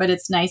anymore, but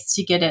it's nice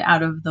to get it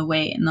out of the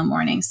way in the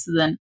morning so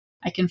then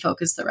I can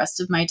focus the rest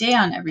of my day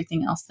on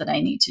everything else that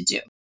I need to do.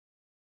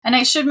 And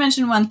I should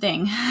mention one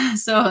thing.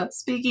 So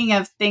speaking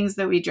of things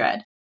that we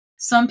dread,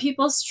 some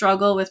people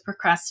struggle with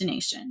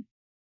procrastination.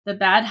 The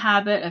bad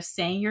habit of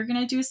saying you're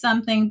going to do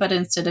something, but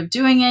instead of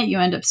doing it, you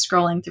end up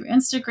scrolling through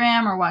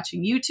Instagram or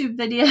watching YouTube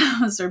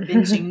videos or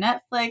binging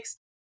Netflix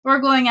or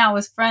going out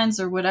with friends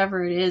or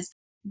whatever it is.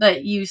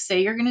 But you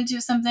say you're going to do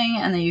something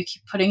and then you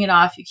keep putting it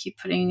off, you keep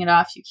putting it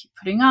off, you keep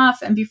putting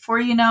off. And before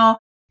you know,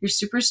 you're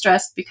super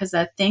stressed because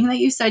that thing that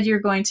you said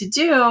you're going to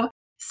do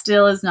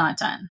still is not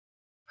done.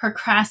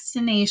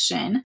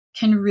 Procrastination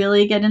can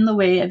really get in the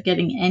way of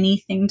getting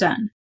anything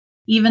done,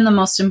 even the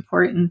most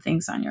important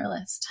things on your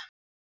list.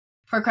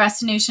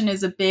 Procrastination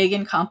is a big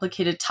and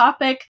complicated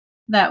topic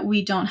that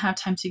we don't have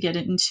time to get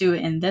into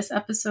in this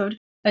episode,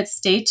 but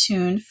stay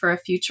tuned for a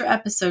future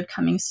episode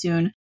coming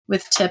soon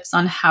with tips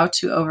on how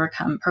to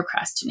overcome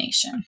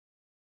procrastination.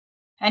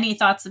 Any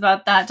thoughts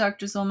about that,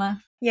 Dr.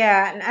 Zulma?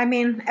 Yeah, and I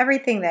mean,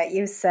 everything that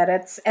you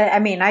said, I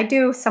mean, I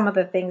do some of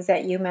the things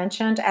that you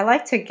mentioned. I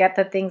like to get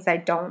the things I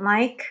don't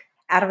like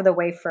out of the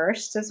way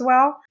first as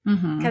well,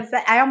 Mm-hmm. because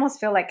I almost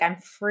feel like I'm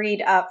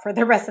freed up for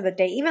the rest of the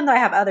day, even though I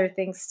have other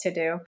things to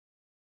do.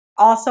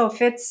 Also,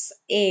 if it's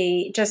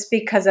just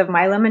because of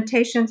my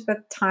limitations with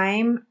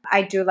time,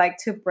 I do like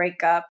to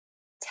break up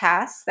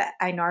tasks that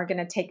I know are going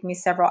to take me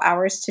several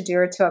hours to do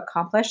or to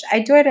accomplish. I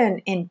do it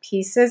in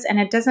pieces, and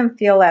it doesn't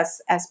feel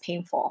as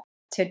painful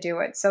to do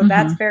it. So Mm-hmm.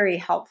 that's very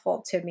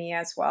helpful to me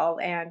as well.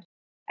 And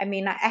I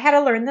mean, I had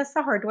to learn this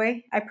the hard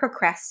way. I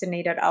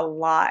procrastinated a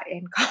lot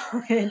in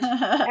college.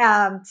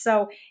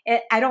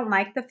 I don't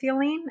like the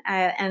feeling.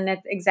 And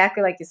it's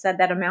exactly like you said,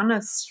 that amount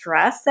of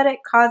stress that it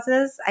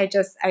causes,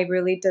 I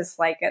really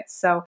dislike it.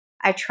 So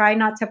I try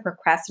not to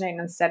procrastinate.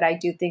 Instead, I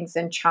do things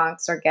in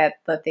chunks or get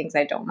the things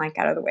I don't like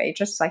out of the way,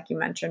 just like you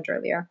mentioned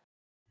earlier.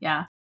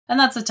 Yeah. And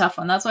that's a tough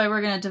one. That's why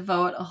we're going to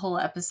devote a whole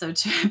episode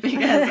to it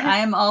because I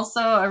am also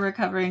a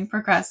recovering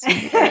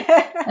procrastinator.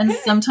 And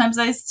sometimes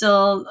I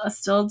still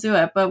do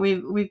it, but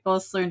we've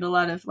both learned a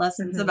lot of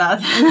lessons about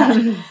that.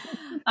 Mhm.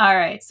 All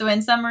right. So,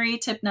 in summary,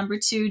 tip number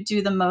 2,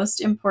 do the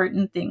most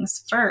important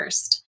things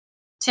first.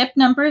 Tip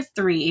number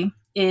 3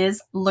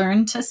 is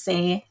learn to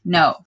say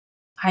no.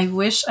 I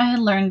wish I had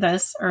learned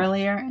this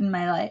earlier in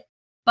my life.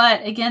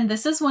 But again,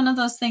 this is one of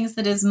those things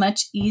that is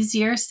much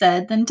easier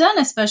said than done,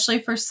 especially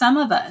for some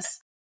of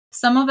us.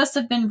 Some of us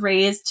have been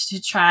raised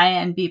to try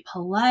and be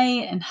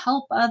polite and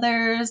help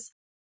others.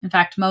 In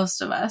fact,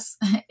 most of us.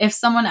 If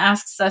someone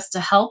asks us to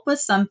help with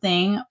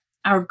something,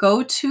 our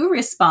go-to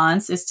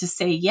response is to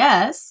say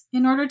yes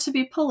in order to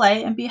be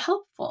polite and be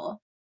helpful.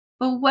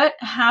 But what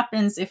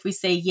happens if we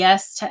say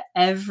yes to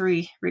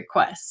every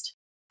request?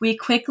 We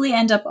quickly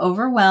end up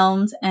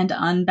overwhelmed and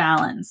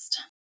unbalanced.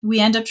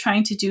 We end up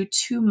trying to do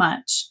too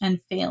much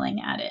and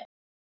failing at it.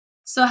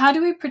 So how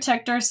do we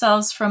protect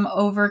ourselves from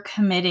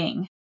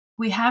overcommitting?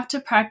 We have to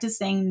practice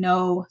saying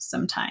no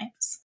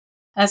sometimes,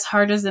 as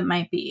hard as it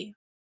might be.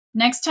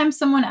 Next time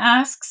someone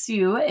asks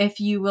you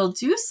if you will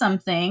do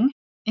something,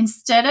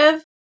 instead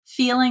of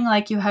feeling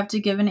like you have to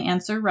give an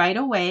answer right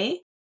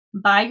away,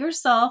 buy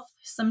yourself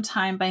some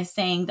time by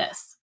saying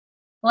this.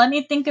 Let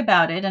me think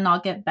about it and I'll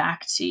get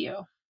back to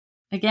you.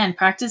 Again,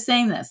 practice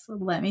saying this.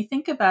 Let me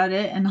think about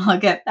it and I'll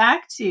get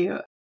back to you.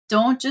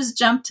 Don't just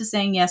jump to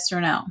saying yes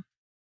or no.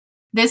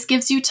 This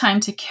gives you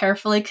time to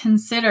carefully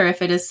consider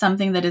if it is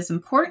something that is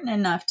important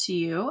enough to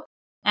you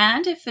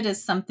and if it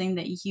is something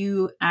that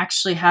you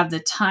actually have the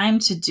time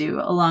to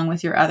do along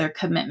with your other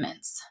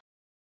commitments.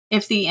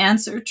 If the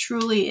answer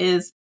truly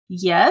is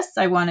yes,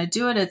 I want to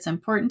do it, it's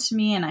important to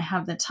me and I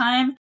have the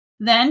time,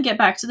 then get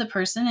back to the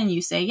person and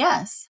you say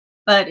yes.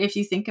 But if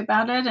you think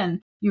about it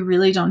and you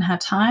really don't have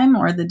time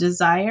or the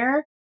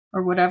desire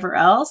or whatever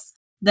else,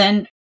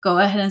 then go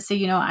ahead and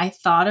say, I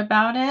thought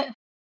about it,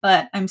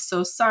 but I'm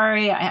so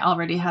sorry. I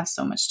already have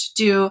so much to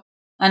do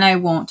and I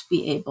won't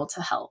be able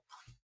to help.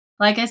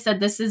 Like I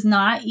said, this is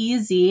not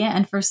easy.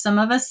 And for some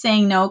of us,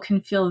 saying no can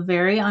feel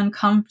very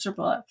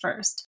uncomfortable at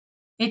first.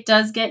 It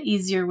does get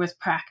easier with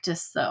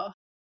practice, though.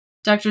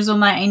 Dr.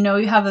 Zulma, I know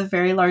you have a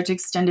very large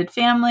extended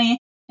family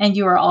and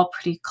you are all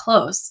pretty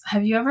close.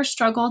 Have you ever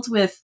struggled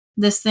with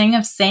this thing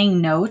of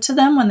saying no to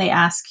them when they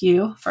ask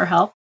you for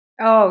help?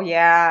 Oh,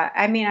 yeah.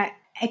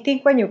 I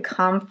think when you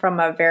come from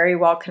a very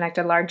well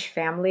connected large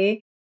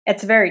family,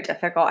 it's very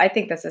difficult. I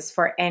think this is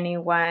for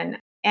anyone.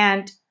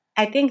 And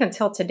I think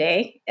until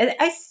today,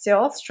 I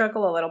still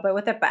struggle a little bit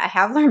with it, but I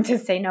have learned to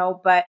say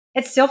no, but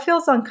it still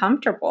feels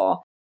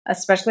uncomfortable,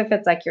 especially if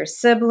it's like your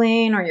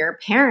sibling or your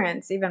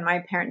parents, even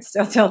my parents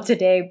still till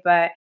today.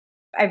 But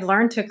I've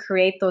learned to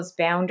create those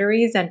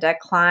boundaries and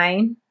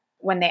decline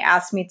when they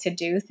ask me to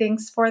do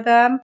things for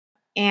them.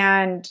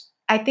 And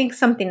I think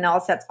something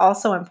else that's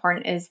also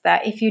important is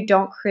that if you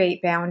don't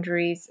create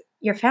boundaries,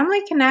 your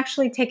family can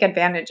actually take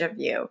advantage of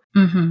you.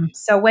 Mm-hmm.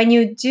 So when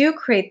you do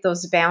create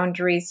those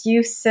boundaries,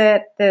 you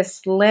set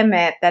this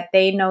limit that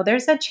they know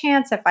there's a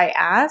chance if I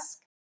ask,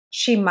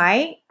 she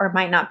might or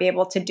might not be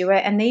able to do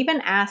it. And they even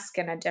ask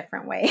in a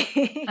different way.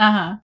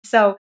 Uh-huh.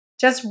 So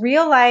just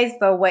realize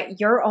though what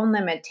your own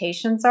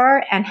limitations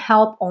are and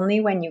help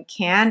only when you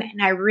can.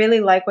 And I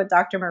really like what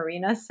Dr.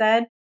 Marina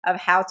said of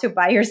how to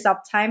buy yourself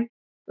time.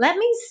 Let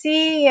me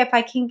see if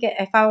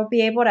I will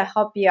be able to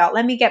help you out.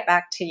 Let me get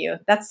back to you.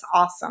 That's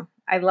awesome.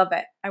 I love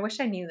it. I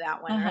wish I knew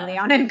that one early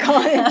on in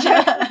college.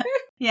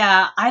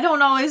 Yeah, I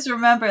don't always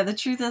remember. The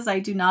truth is, I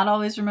do not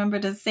always remember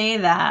to say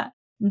that,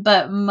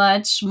 but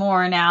much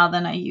more now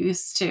than I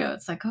used to.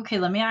 It's like, okay,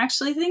 let me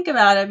actually think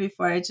about it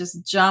before I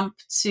just jump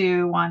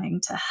to wanting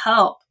to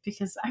help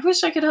because I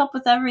wish I could help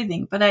with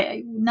everything, but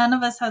none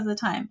of us has the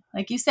time.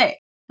 Like you say,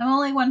 I'm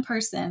only one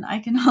person. I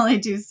can only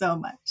do so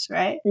much,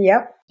 right?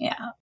 Yep.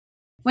 Yeah.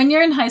 When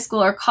you're in high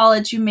school or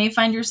college, you may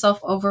find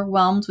yourself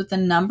overwhelmed with the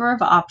number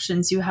of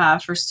options you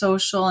have for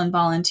social and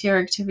volunteer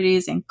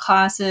activities and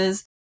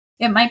classes.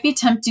 It might be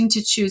tempting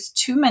to choose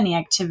too many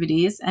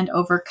activities and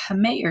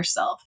overcommit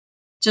yourself.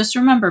 Just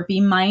remember, be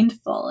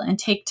mindful and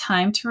take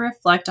time to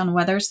reflect on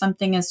whether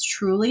something is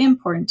truly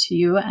important to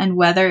you and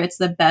whether it's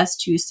the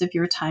best use of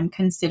your time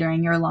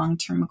considering your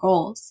long-term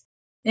goals.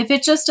 If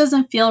it just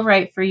doesn't feel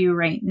right for you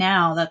right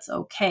now, that's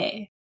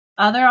okay.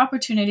 Other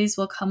opportunities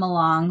will come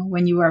along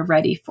when you are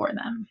ready for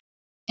them.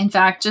 In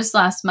fact, just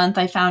last month,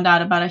 I found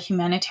out about a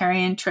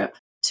humanitarian trip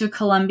to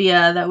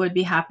Colombia that would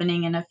be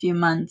happening in a few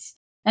months.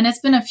 And it's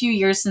been a few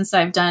years since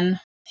I've done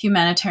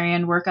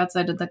humanitarian work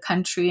outside of the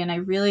country, and I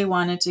really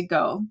wanted to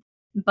go.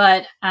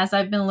 But as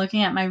I've been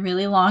looking at my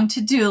really long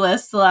to-do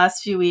list the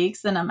last few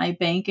weeks and at my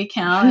bank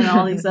account and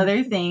all these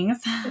other things,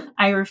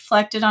 I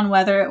reflected on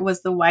whether it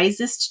was the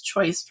wisest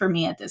choice for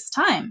me at this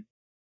time.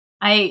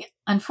 I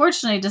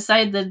unfortunately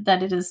decided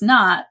that it is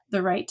not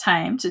the right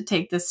time to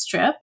take this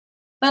trip,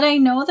 but I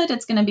know that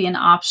it's going to be an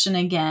option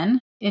again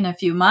in a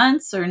few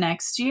months or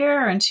next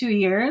year or in 2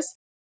 years.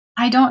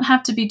 I don't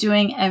have to be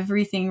doing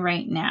everything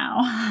right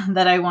now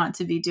that I want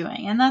to be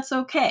doing, and that's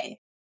okay.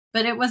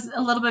 But it was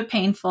a little bit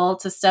painful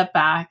to step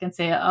back and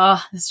say,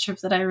 oh, this trip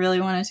that I really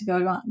wanted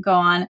to go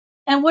on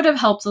and would have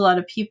helped a lot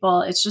of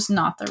people. It's just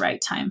not the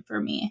right time for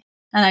me.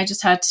 And I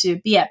just had to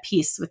be at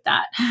peace with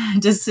that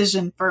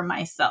decision for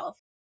myself.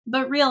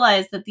 but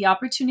realize that the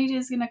opportunity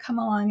is going to come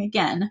along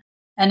again.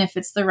 And if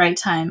it's the right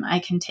time, I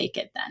can take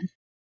it then.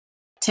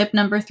 Tip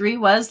number 3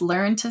 was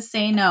learn to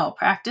say no.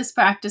 Practice,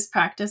 practice,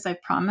 practice. I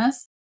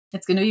promise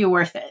it's going to be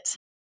worth it.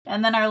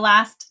 And then our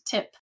last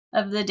tip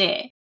of the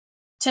day.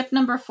 Tip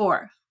number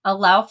 4,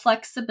 allow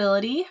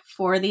flexibility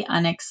for the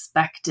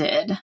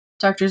unexpected.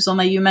 Dr.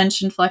 Zulma, you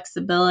mentioned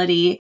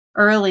flexibility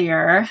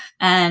earlier,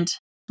 and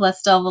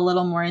let's delve a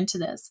little more into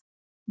this.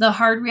 The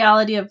hard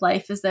reality of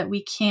life is that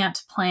we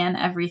can't plan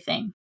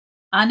everything.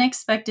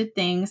 Unexpected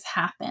things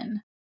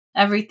happen.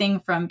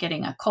 Everything from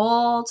getting a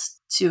cold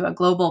to a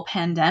global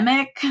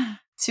pandemic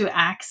to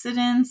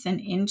accidents and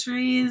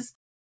injuries.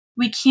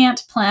 We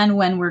can't plan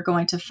when we're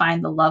going to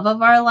find the love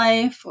of our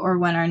life or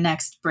when our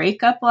next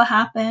breakup will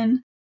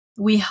happen.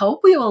 We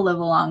hope we will live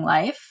a long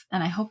life,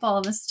 and I hope all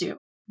of us do,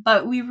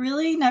 but we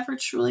really never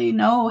truly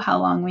know how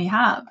long we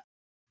have.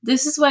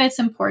 This is why it's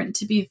important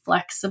to be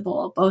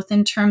flexible, both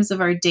in terms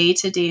of our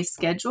day-to-day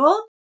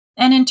schedule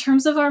and in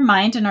terms of our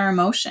mind and our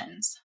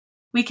emotions.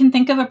 We can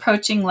think of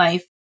approaching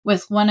life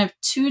with one of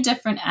 2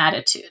 different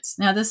attitudes.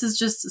 Now, this is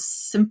just a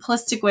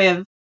simplistic way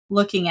of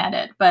looking at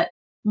it, but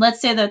let's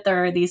say that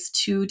there are these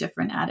 2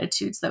 different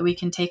attitudes that we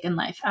can take in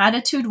life.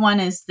 Attitude 1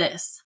 is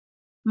this: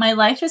 my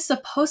life is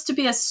supposed to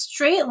be a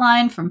straight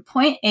line from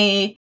point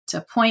A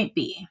to point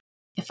B.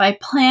 If I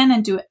plan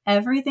and do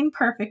everything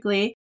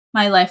perfectly,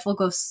 my life will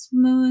go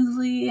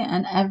smoothly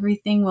and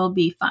everything will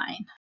be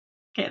fine.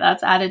 Okay,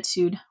 that's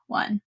attitude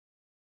 1.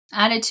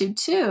 Attitude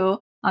 2,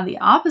 on the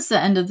opposite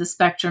end of the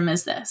spectrum,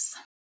 is this: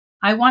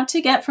 I want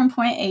to get from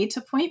point A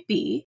to point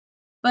B,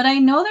 but I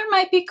know there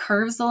might be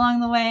curves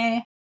along the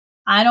way.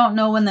 I don't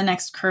know when the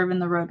next curve in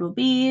the road will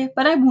be,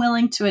 but I'm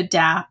willing to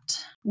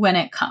adapt when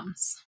it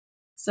comes.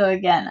 So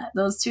again,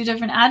 those 2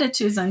 different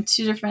attitudes on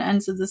 2 different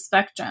ends of the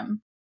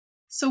spectrum.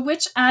 So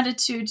which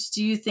attitude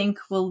do you think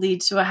will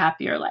lead to a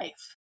happier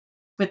life?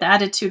 With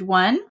attitude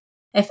 1,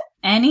 if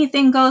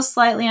anything goes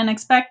slightly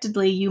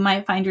unexpectedly, you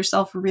might find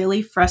yourself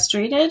really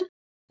frustrated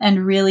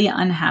and really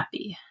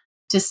unhappy.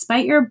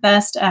 Despite your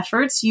best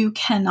efforts, you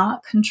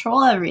cannot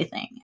control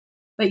everything,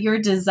 but your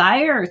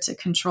desire to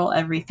control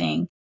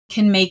everything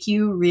can make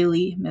you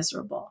really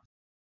miserable.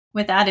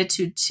 With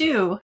attitude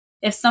 2,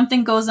 if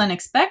something goes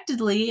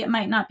unexpectedly, it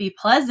might not be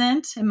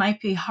pleasant, it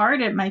might be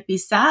hard, it might be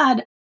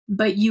sad,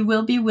 but you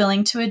will be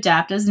willing to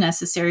adapt as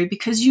necessary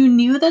because you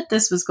knew that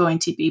this was going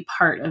to be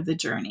part of the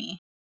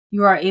journey.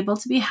 You are able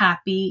to be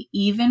happy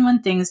even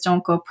when things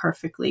don't go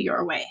perfectly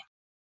your way.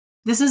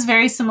 This is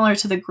very similar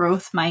to the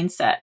growth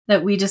mindset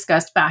that we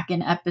discussed back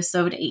in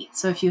episode 8.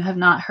 So if you have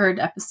not heard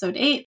episode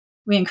 8,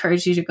 we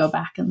encourage you to go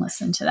back and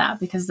listen to that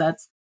because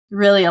that's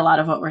really a lot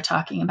of what we're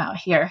talking about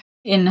here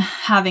in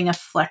having a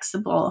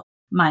flexible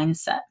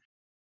mindset.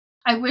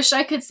 I wish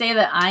I could say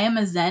that I am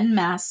a Zen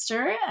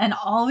master and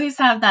always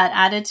have that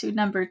attitude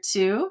number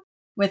 2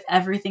 with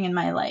everything in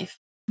my life,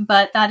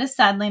 but that is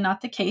sadly not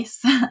the case.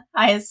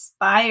 I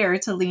aspire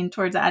to lean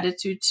towards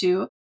attitude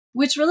 2,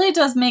 which really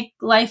does make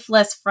life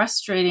less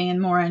frustrating and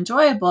more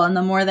enjoyable. And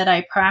the more that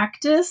I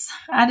practice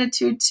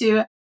attitude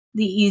 2,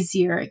 the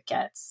easier it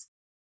gets.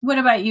 What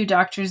about you,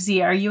 Dr.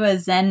 Z? Are you a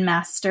Zen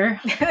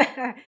master?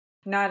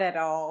 Not at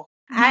all.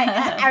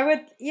 I would,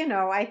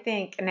 I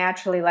think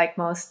naturally, like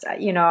most,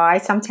 I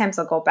sometimes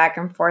will go back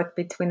and forth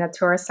between the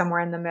 2 or somewhere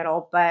in the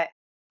middle, but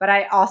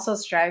I also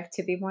strive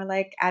to be more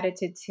like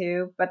attitude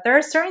 2. But there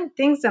are certain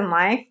things in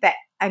life that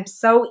I'm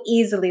so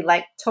easily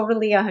like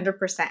totally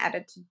 100%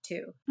 attitude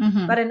 2.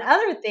 Mm-hmm. But in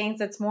other things,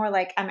 it's more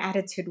like I'm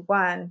attitude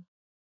 1.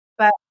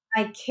 But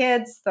my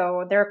kids,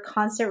 though, they're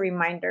constant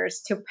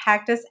reminders to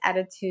practice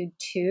attitude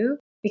 2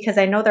 because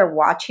I know they're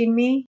watching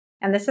me.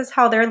 And this is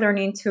how they're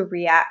learning to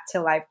react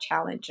to life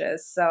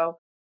challenges. So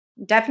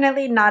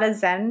definitely not a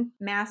Zen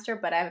master,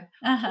 but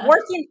I'm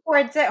working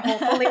towards it.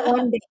 Hopefully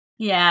one day.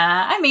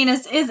 Yeah, I mean,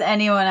 is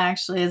anyone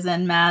actually a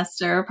Zen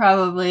master?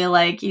 Probably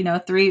like,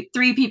 3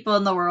 people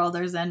in the world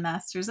are Zen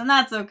masters, and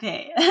that's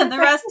okay. The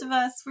rest of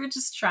us, we're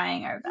just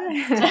trying our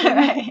best.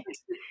 Right?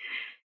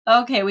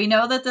 Okay, we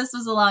know that this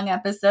was a long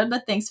episode,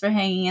 but thanks for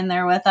hanging in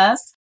there with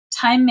us.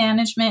 Time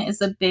management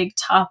is a big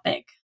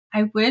topic.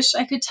 I wish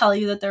I could tell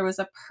you that there was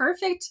a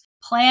perfect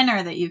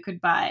planner that you could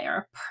buy or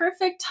a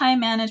perfect time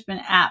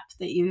management app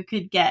that you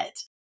could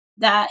get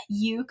that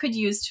you could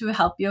use to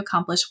help you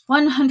accomplish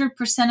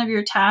 100% of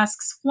your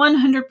tasks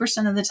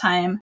 100% of the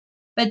time.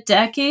 But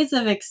decades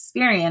of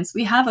experience,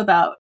 we have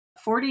about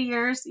 40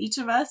 years, each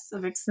of us,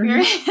 of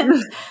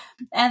experience.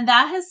 And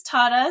that has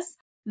taught us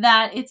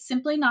that it's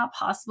simply not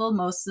possible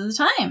most of the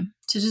time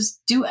to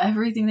just do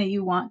everything that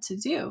you want to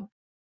do.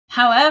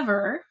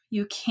 However,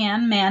 you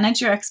can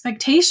manage your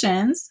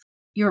expectations,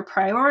 your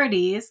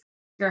priorities,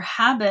 your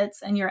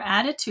habits, and your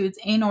attitudes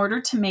in order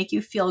to make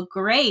you feel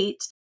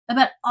great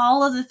about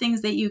all of the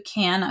things that you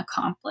can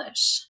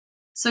accomplish.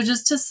 So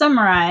just to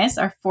summarize,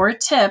 our 4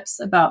 tips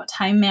about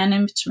time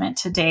management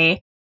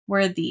today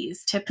were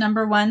these. Tip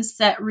number 1,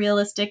 set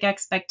realistic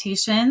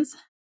expectations.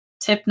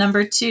 Tip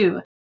number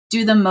 2,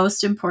 do the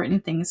most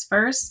important things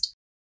first.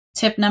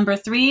 Tip number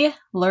 3,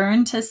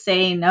 learn to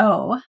say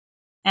no.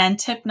 And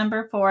tip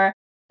number 4,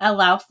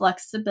 Allow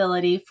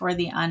flexibility for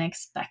the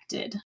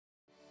unexpected.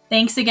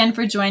 Thanks again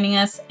for joining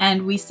us,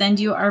 and we send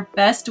you our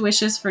best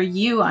wishes for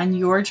you on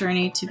your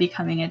journey to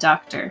becoming a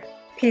doctor.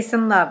 Peace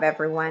and love,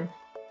 everyone.